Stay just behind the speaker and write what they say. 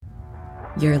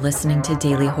You're listening to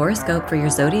Daily Horoscope for your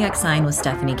zodiac sign with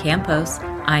Stephanie Campos.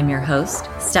 I'm your host,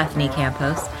 Stephanie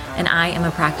Campos, and I am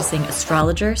a practicing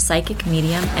astrologer, psychic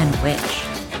medium, and witch.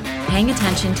 Paying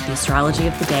attention to the astrology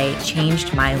of the day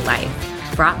changed my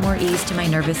life, brought more ease to my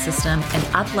nervous system, and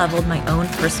up-leveled my own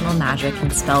personal magic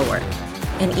and spell work.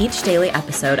 In each daily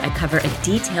episode, I cover a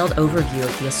detailed overview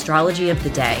of the astrology of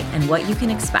the day and what you can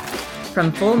expect.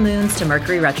 From full moons to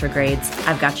Mercury retrogrades,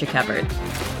 I've got you covered.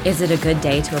 Is it a good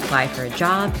day to apply for a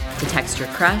job, to text your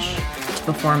crush, to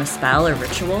perform a spell or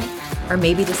ritual, or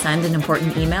maybe to send an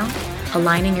important email?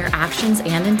 Aligning your actions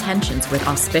and intentions with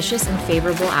auspicious and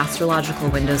favorable astrological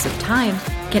windows of time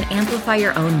can amplify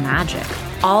your own magic,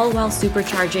 all while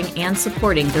supercharging and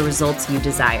supporting the results you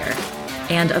desire.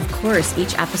 And of course,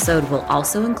 each episode will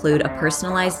also include a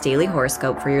personalized daily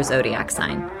horoscope for your zodiac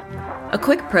sign. A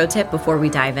quick pro tip before we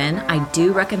dive in, I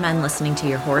do recommend listening to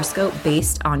your horoscope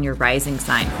based on your rising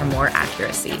sign for more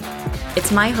accuracy.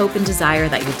 It's my hope and desire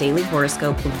that your daily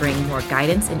horoscope will bring more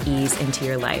guidance and ease into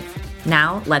your life.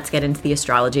 Now, let's get into the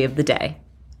astrology of the day.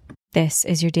 This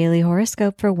is your daily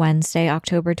horoscope for Wednesday,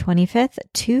 October 25th,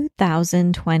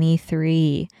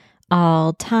 2023.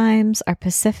 All times are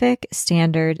Pacific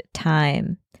Standard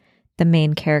Time. The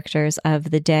main characters of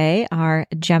the day are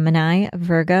Gemini,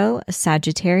 Virgo,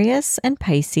 Sagittarius, and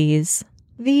Pisces.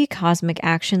 The cosmic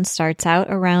action starts out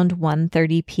around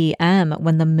 1:30 p.m.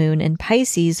 when the moon in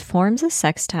Pisces forms a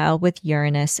sextile with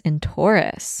Uranus in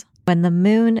Taurus. When the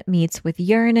moon meets with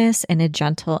Uranus in a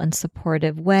gentle and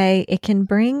supportive way, it can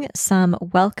bring some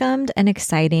welcomed and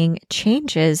exciting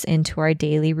changes into our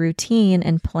daily routine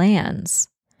and plans.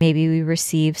 Maybe we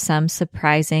receive some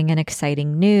surprising and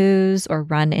exciting news or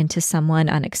run into someone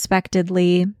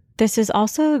unexpectedly. This is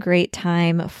also a great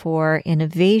time for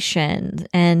innovation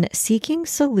and seeking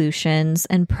solutions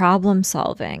and problem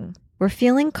solving. We're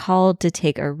feeling called to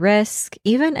take a risk,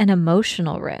 even an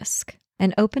emotional risk,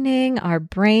 and opening our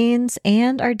brains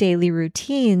and our daily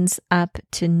routines up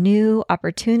to new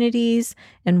opportunities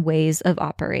and ways of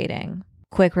operating.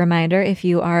 Quick reminder, if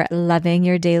you are loving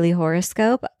your daily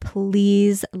horoscope,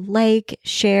 please like,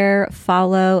 share,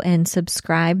 follow, and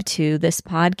subscribe to this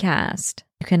podcast.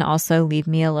 You can also leave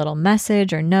me a little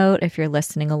message or note if you're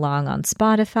listening along on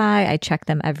Spotify. I check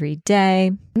them every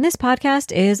day. And this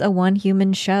podcast is a one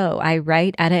human show. I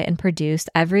write, edit, and produce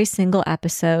every single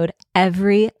episode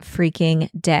every freaking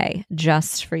day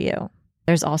just for you.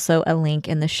 There's also a link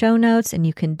in the show notes, and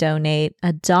you can donate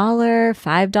 $1,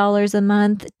 $5 a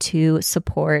month to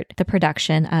support the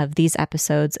production of these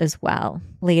episodes as well.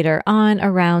 Later on,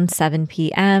 around 7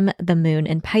 p.m., the moon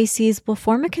in Pisces will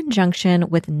form a conjunction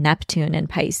with Neptune in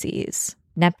Pisces.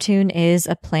 Neptune is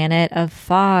a planet of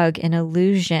fog and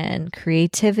illusion,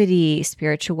 creativity,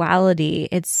 spirituality.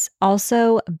 It's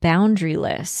also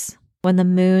boundaryless. When the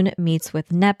moon meets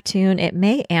with Neptune, it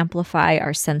may amplify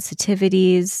our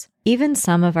sensitivities, even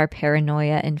some of our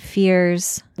paranoia and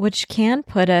fears, which can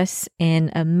put us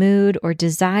in a mood or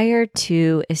desire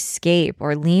to escape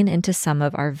or lean into some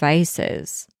of our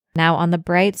vices. Now, on the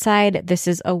bright side, this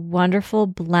is a wonderful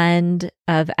blend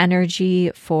of energy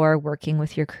for working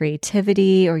with your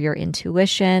creativity or your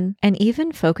intuition, and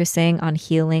even focusing on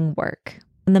healing work.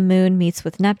 When the moon meets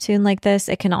with Neptune like this,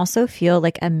 it can also feel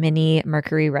like a mini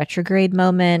Mercury retrograde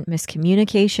moment.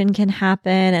 Miscommunication can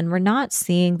happen, and we're not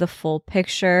seeing the full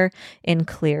picture in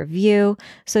clear view.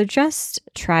 So just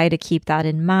try to keep that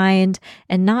in mind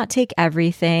and not take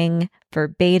everything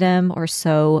verbatim or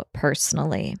so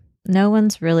personally. No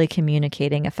one's really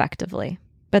communicating effectively.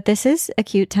 But this is a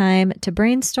cute time to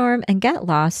brainstorm and get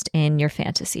lost in your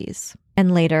fantasies.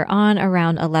 And later on,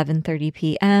 around 11:30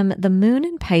 p.m., the moon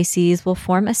in Pisces will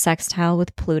form a sextile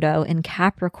with Pluto in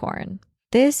Capricorn.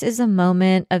 This is a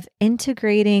moment of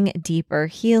integrating deeper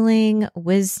healing,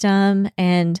 wisdom,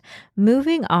 and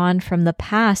moving on from the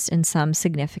past in some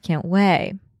significant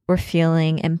way. We're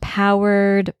feeling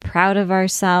empowered, proud of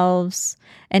ourselves,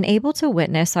 and able to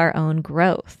witness our own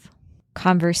growth.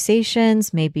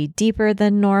 Conversations may be deeper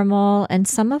than normal, and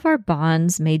some of our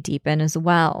bonds may deepen as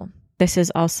well. This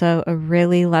is also a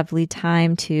really lovely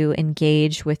time to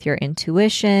engage with your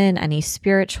intuition, any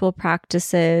spiritual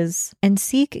practices, and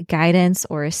seek guidance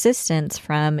or assistance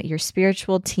from your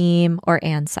spiritual team or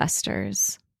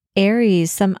ancestors.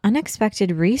 Aries, some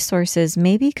unexpected resources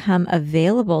may become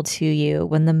available to you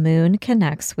when the moon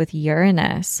connects with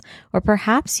Uranus, or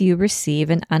perhaps you receive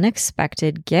an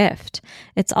unexpected gift.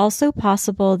 It's also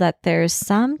possible that there's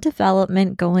some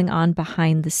development going on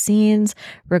behind the scenes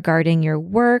regarding your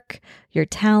work, your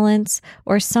talents,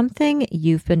 or something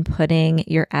you've been putting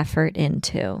your effort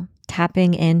into.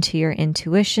 Tapping into your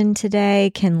intuition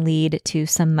today can lead to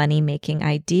some money-making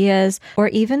ideas or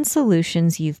even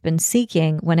solutions you've been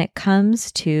seeking when it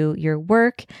comes to your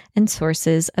work and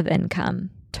sources of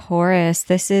income. Taurus,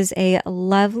 this is a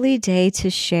lovely day to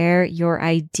share your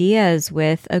ideas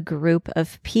with a group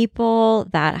of people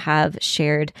that have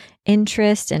shared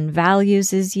interest and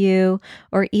values as you,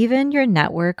 or even your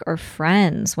network or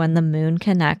friends when the moon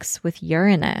connects with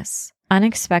Uranus.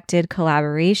 Unexpected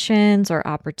collaborations or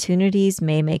opportunities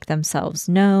may make themselves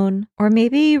known, or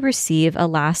maybe you receive a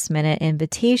last-minute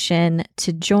invitation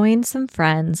to join some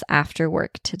friends after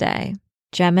work today.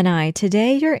 Gemini,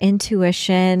 today your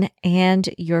intuition and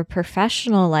your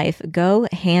professional life go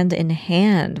hand in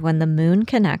hand when the moon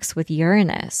connects with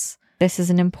Uranus. This is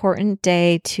an important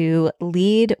day to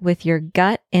lead with your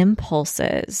gut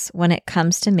impulses when it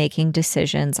comes to making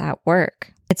decisions at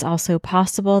work. It's also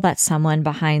possible that someone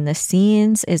behind the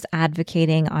scenes is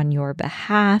advocating on your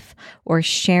behalf or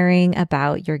sharing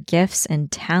about your gifts and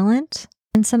talent.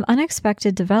 And some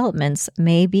unexpected developments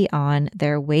may be on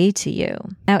their way to you.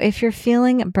 Now, if you're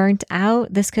feeling burnt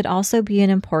out, this could also be an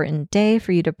important day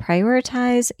for you to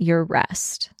prioritize your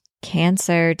rest.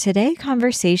 Cancer, today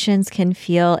conversations can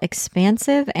feel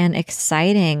expansive and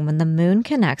exciting when the moon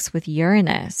connects with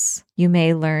Uranus. You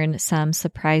may learn some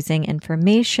surprising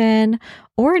information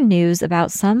or news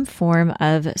about some form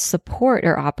of support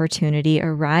or opportunity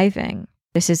arriving.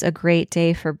 This is a great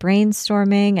day for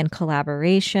brainstorming and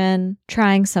collaboration,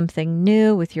 trying something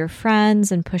new with your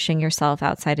friends and pushing yourself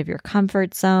outside of your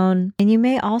comfort zone. And you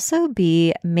may also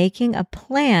be making a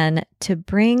plan to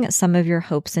bring some of your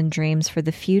hopes and dreams for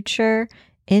the future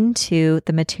into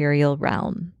the material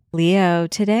realm. Leo,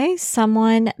 today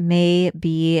someone may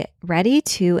be ready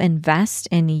to invest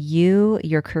in you,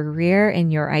 your career, and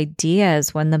your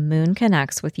ideas when the moon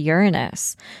connects with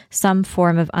Uranus. Some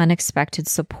form of unexpected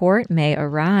support may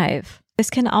arrive. This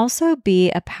can also be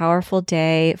a powerful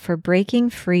day for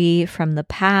breaking free from the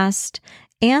past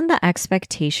and the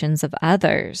expectations of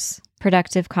others.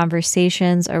 Productive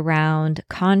conversations around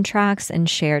contracts and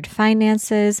shared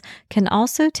finances can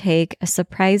also take a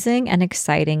surprising and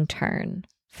exciting turn.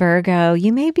 Virgo,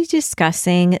 you may be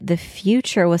discussing the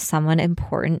future with someone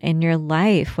important in your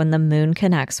life when the moon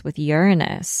connects with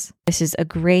Uranus. This is a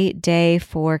great day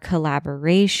for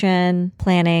collaboration,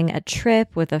 planning a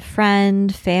trip with a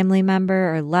friend, family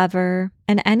member, or lover,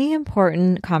 and any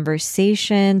important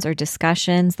conversations or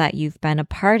discussions that you've been a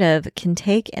part of can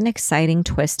take an exciting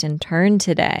twist and turn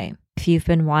today. If you've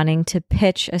been wanting to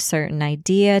pitch a certain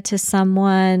idea to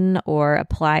someone or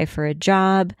apply for a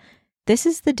job, this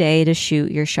is the day to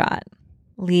shoot your shot.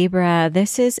 Libra,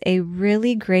 this is a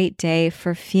really great day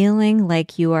for feeling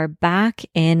like you are back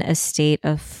in a state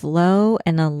of flow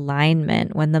and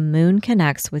alignment when the moon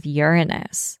connects with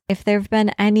Uranus. If there have been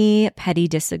any petty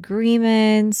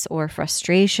disagreements or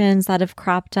frustrations that have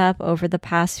cropped up over the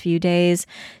past few days,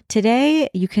 today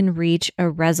you can reach a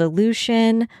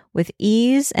resolution with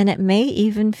ease, and it may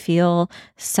even feel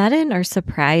sudden or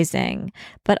surprising,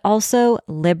 but also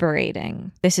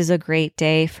liberating. This is a great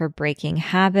day for breaking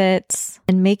habits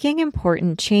and making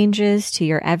important changes to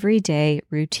your everyday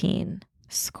routine.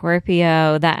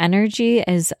 Scorpio, the energy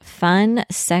is fun,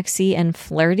 sexy, and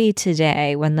flirty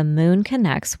today when the moon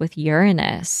connects with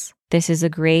Uranus. This is a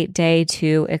great day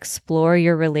to explore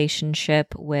your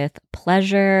relationship with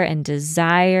pleasure and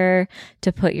desire,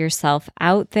 to put yourself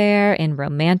out there in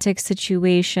romantic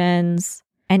situations,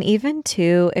 and even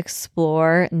to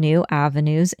explore new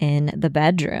avenues in the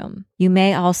bedroom. You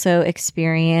may also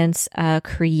experience a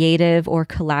creative or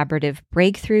collaborative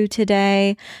breakthrough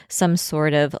today. Some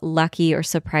sort of lucky or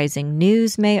surprising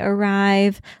news may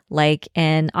arrive, like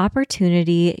an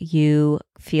opportunity you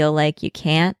feel like you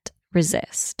can't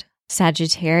resist.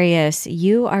 Sagittarius,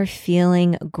 you are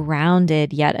feeling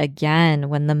grounded yet again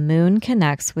when the moon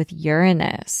connects with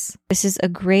Uranus. This is a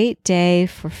great day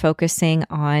for focusing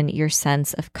on your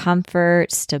sense of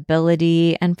comfort,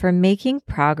 stability, and for making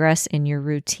progress in your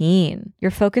routine. You're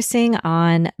focusing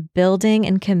on building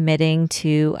and committing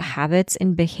to habits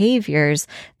and behaviors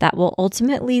that will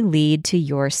ultimately lead to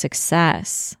your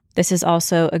success. This is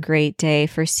also a great day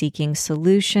for seeking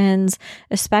solutions,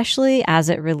 especially as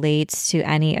it relates to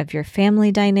any of your family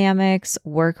dynamics,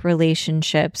 work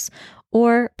relationships,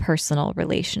 or personal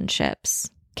relationships.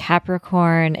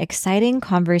 Capricorn, exciting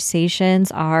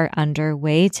conversations are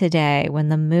underway today when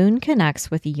the moon connects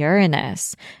with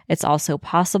Uranus. It's also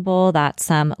possible that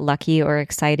some lucky or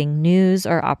exciting news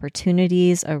or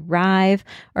opportunities arrive,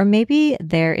 or maybe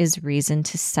there is reason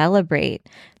to celebrate.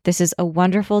 This is a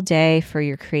wonderful day for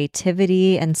your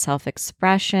creativity and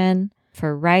self-expression.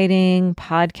 for writing,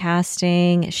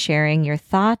 podcasting, sharing your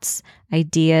thoughts,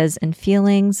 ideas, and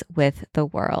feelings with the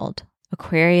world.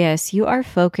 Aquarius, you are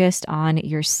focused on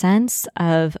your sense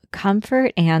of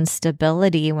comfort and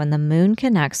stability when the moon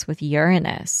connects with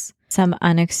Uranus. Some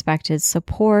unexpected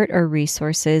support or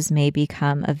resources may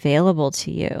become available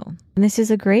to you. And this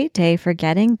is a great day for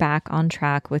getting back on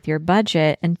track with your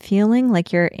budget and feeling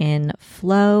like you're in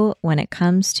flow when it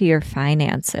comes to your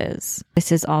finances.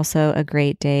 This is also a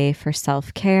great day for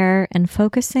self-care and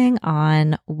focusing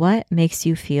on what makes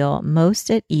you feel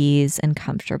most at ease and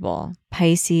comfortable.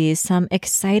 Pisces, some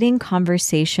exciting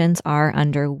conversations are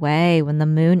underway when the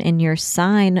moon in your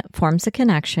sign forms a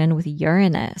connection with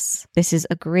Uranus. This is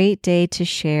a great day to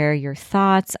share your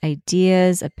thoughts,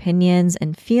 ideas, opinions,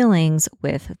 and feelings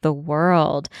with the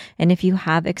world. And if you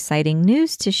have exciting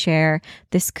news to share,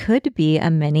 this could be a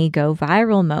mini go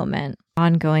viral moment.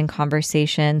 Ongoing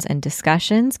conversations and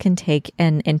discussions can take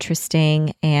an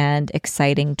interesting and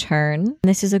exciting turn.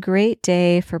 This is a great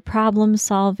day for problem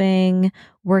solving,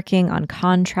 working on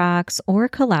contracts, or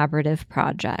collaborative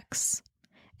projects.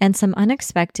 And some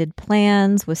unexpected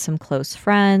plans with some close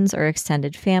friends or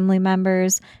extended family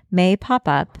members may pop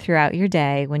up throughout your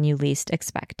day when you least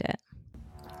expect it.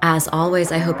 As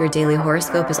always, I hope your daily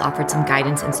horoscope has offered some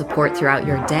guidance and support throughout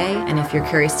your day. And if you're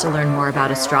curious to learn more about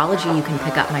astrology, you can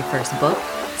pick up my first book,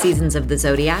 Seasons of the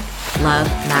Zodiac, Love,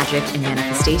 Magic, and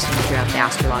Manifestation throughout the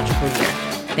astrological year.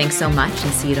 Thanks so much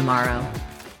and see you tomorrow.